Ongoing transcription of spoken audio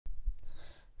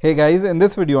Hey guys, in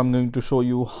this video I'm going to show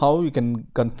you how you can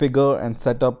configure and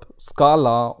set up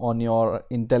Scala on your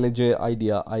Intellij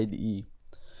IDEA IDE.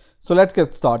 So let's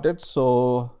get started.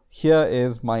 So here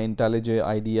is my Intellij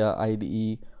IDEA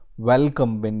IDE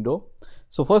welcome window.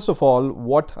 So first of all,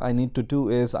 what I need to do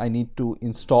is I need to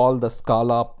install the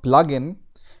Scala plugin,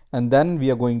 and then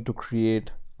we are going to create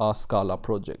a Scala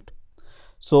project.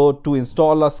 So to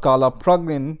install a Scala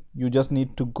plugin, you just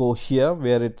need to go here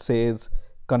where it says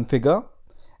configure,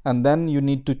 and then you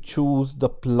need to choose the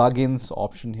plugins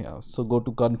option here. So go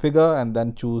to configure and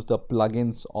then choose the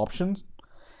plugins options,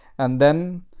 and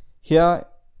then here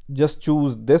just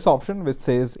choose this option which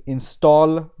says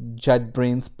install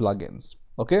JetBrains plugins.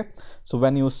 Okay, so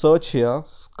when you search here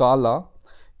Scala,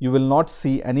 you will not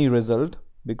see any result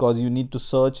because you need to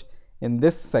search in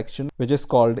this section which is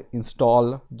called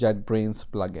install JetBrains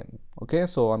plugin. Okay,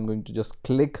 so I'm going to just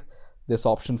click this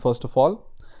option first of all,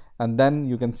 and then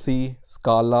you can see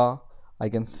Scala. I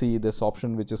can see this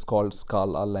option which is called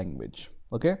Scala language.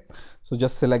 Okay, so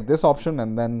just select this option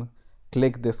and then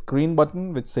click this green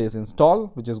button which says install,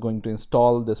 which is going to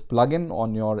install this plugin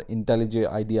on your Intellij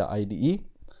IDEA IDE.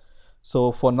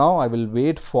 So for now I will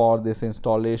wait for this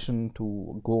installation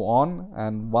to go on,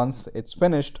 and once it's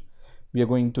finished we are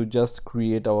going to just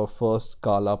create our first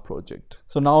Scala project.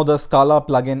 So now the Scala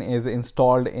plugin is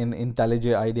installed in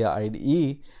Intellij IDEA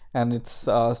IDE, and it's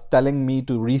telling me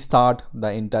to restart the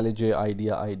Intellij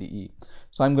IDEA IDE.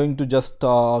 So I'm going to just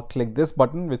click this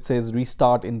button which says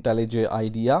restart Intellij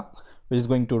IDEA, which is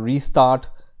going to restart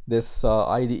this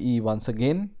IDE once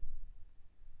again.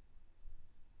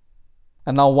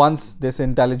 And now once this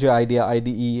Intellij IDEA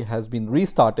IDE has been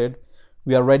restarted,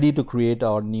 we are ready to create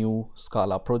our new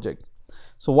Scala project.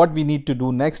 So what we need to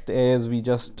do next is we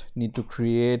just need to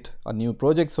create a new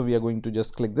project. So we are going to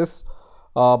just click this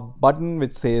button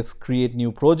which says create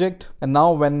new project, and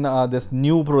now when this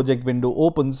new project window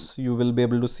opens, you will be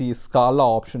able to see Scala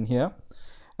option here.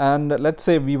 And let's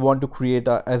say we want to create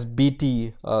a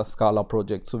SBT Scala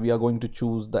project, so we are going to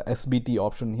choose the SBT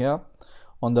option here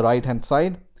on the right hand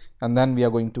side, and then we are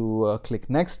going to click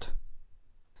next.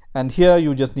 And here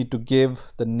you just need to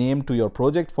give the name to your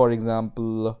project. For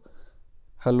example,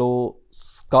 Hello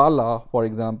Scala, for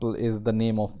example, is the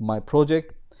name of my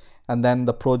project, and then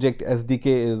the project SDK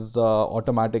is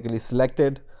automatically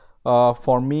selected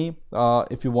for me.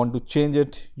 If you want to change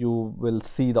it, you will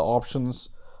see the options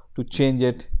to change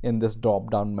it in this drop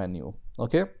down menu.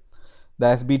 Okay, the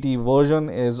SBT version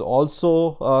is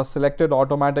also selected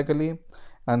automatically,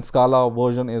 and Scala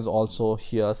version is also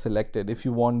here selected. If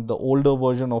you want the older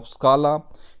version of Scala,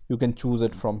 you can choose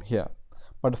it from here,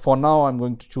 but for now I'm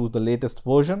going to choose the latest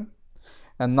version.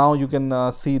 And now you can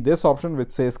see this option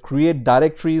which says create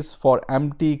directories for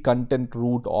empty content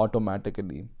root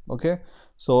automatically. Okay,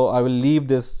 so I will leave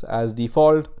this as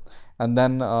default, and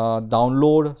then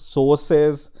download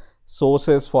sources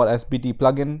for SBT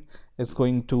plugin. It's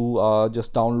going to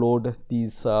just download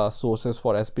these sources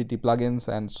for SBT plugins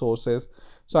and sources.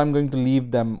 So I'm going to leave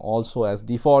them also as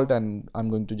default, and I'm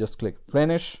going to just click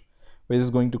finish, which is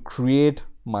going to create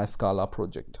my Scala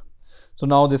project. So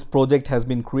now this project has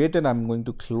been created. I'm going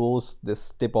to close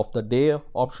this tip of the day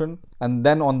option, and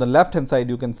then on the left hand side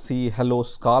you can see Hello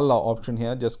Scala option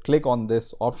here. Just click on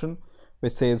this option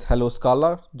which says Hello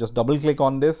Scala. Just double click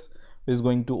on this, which is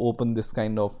going to open this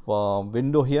kind of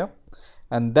window here,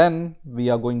 and then we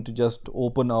are going to just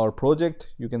open our project.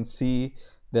 You can see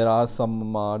there are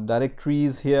some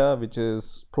directories here, which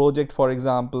is project, for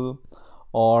example,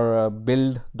 or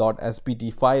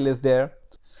build.sbt file is there.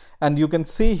 And you can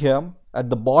see here at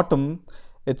the bottom,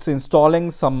 it's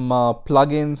installing some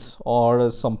plugins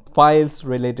or some files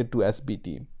related to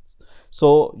SBT.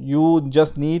 So you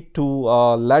just need to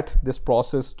let this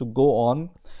process to go on.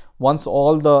 Once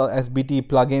all the SBT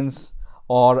plugins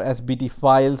or SBT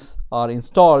files are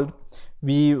installed,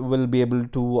 we will be able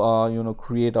to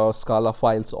create our Scala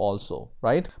files also,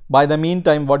 right? By the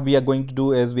meantime, what we are going to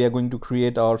do is we are going to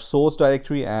create our source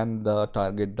directory and the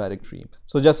target directory.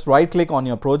 So just right click on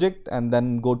your project and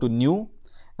then go to new,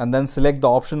 and then select the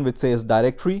option which says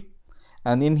directory,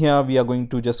 and in here we are going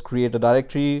to just create a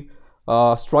directory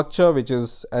structure which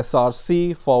is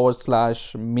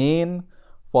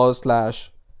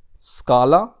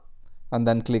src/main/Scala, and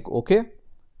then click OK,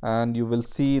 and you will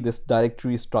see this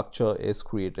directory structure is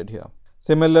created here.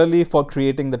 Similarly, for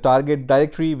creating the target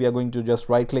directory, we are going to just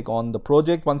right click on the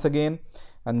project once again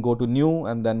and go to new,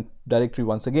 and then directory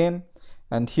once again,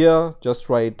 and here just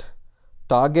write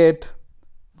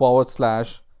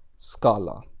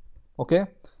target/Scala. Okay,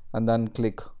 and then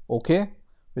click OK,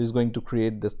 which is going to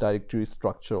create this directory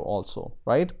structure also,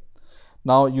 right?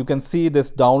 Now you can see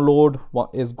this download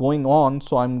is going on,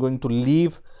 so I'm going to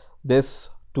leave this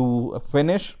to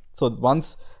finish. So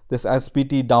once this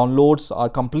SBT downloads are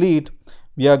complete,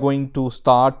 we are going to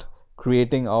start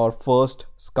creating our first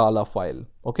Scala file.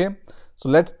 Okay, so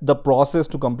let's the process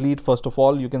to complete. First of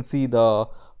all, you can see the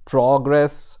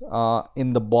progress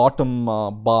in the bottom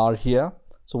bar here.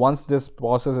 So once this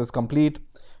process is complete,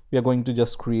 we are going to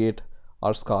just create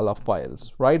our Scala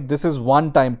files, right? This is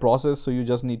one-time process, so you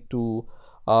just need to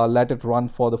let it run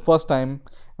for the first time,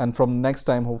 and from next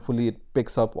time hopefully it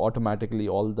picks up automatically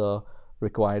all the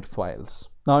required files.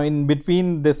 Now in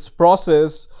between this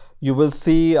process, you will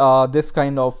see this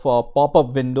kind of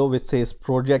pop-up window which says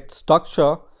project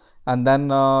structure, and then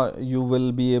you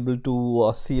will be able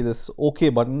to see this OK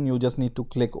button. You just need to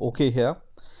click OK here,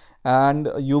 and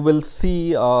you will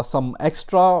see some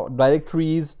extra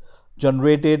directories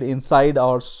generated inside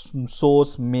our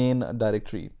source main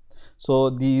directory.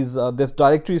 So this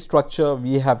directory structure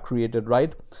we have created,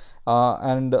 right?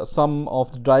 And some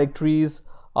of the directories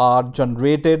are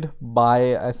generated by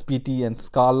SBT and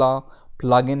Scala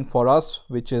plugin for us,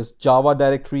 which is Java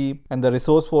directory and the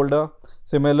resource folder.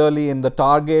 Similarly, in the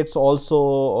targets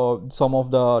also some of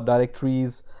the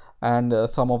directories and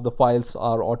some of the files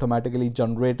are automatically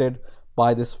generated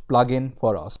by this plugin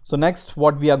for us. So next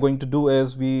what we are going to do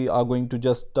is we are going to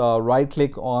just right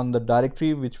click on the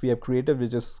directory which we have created,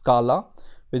 which is Scala,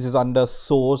 which is under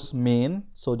source main.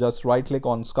 So just right click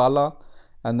on Scala,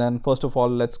 and then first of all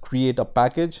let's create a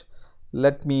package.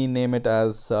 Let me name it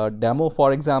as demo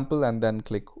for example, and then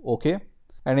click OK.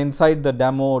 And inside the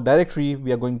demo directory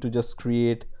we are going to just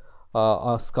create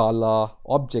a Scala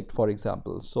object for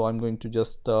example. So I'm going to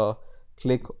just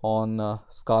click on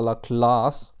Scala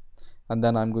class, and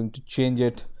then I'm going to change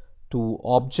it to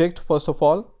object first of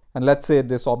all, and let's say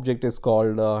this object is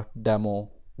called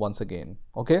demo once again.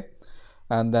 Okay,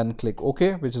 and then click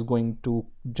OK, which is going to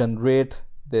generate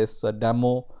this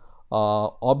demo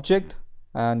object,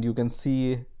 and you can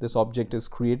see this object is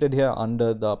created here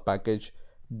under the package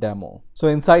demo. So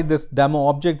inside this demo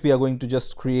object we are going to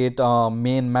just create a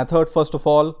main method first of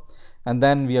all, and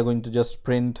then we are going to just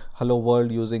print hello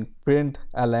world using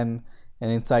println,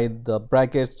 and inside the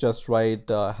brackets just write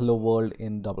hello world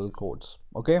in double quotes.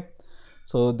 Okay,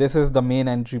 so this is the main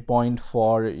entry point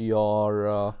for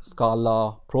your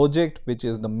Scala project, which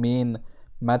is the main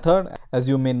method, as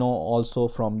you may know also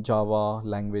from Java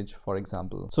language for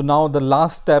example. So now the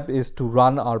last step is to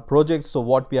run our project. So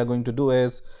what we are going to do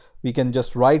is we can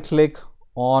just right click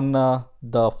on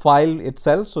the file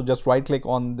itself. So just right click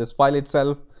on this file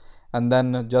itself, and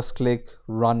then just click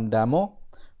run demo,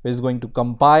 which is going to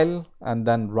compile and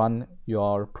then run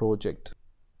your project.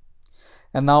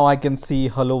 And now I can see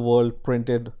hello world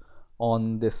printed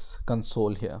on this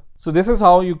console here. So this is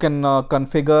how you can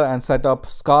configure and set up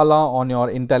Scala on your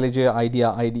Intellij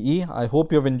IDEA IDE. I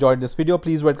hope you have enjoyed this video.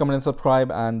 Please rate, comment and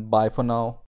subscribe, and bye for now.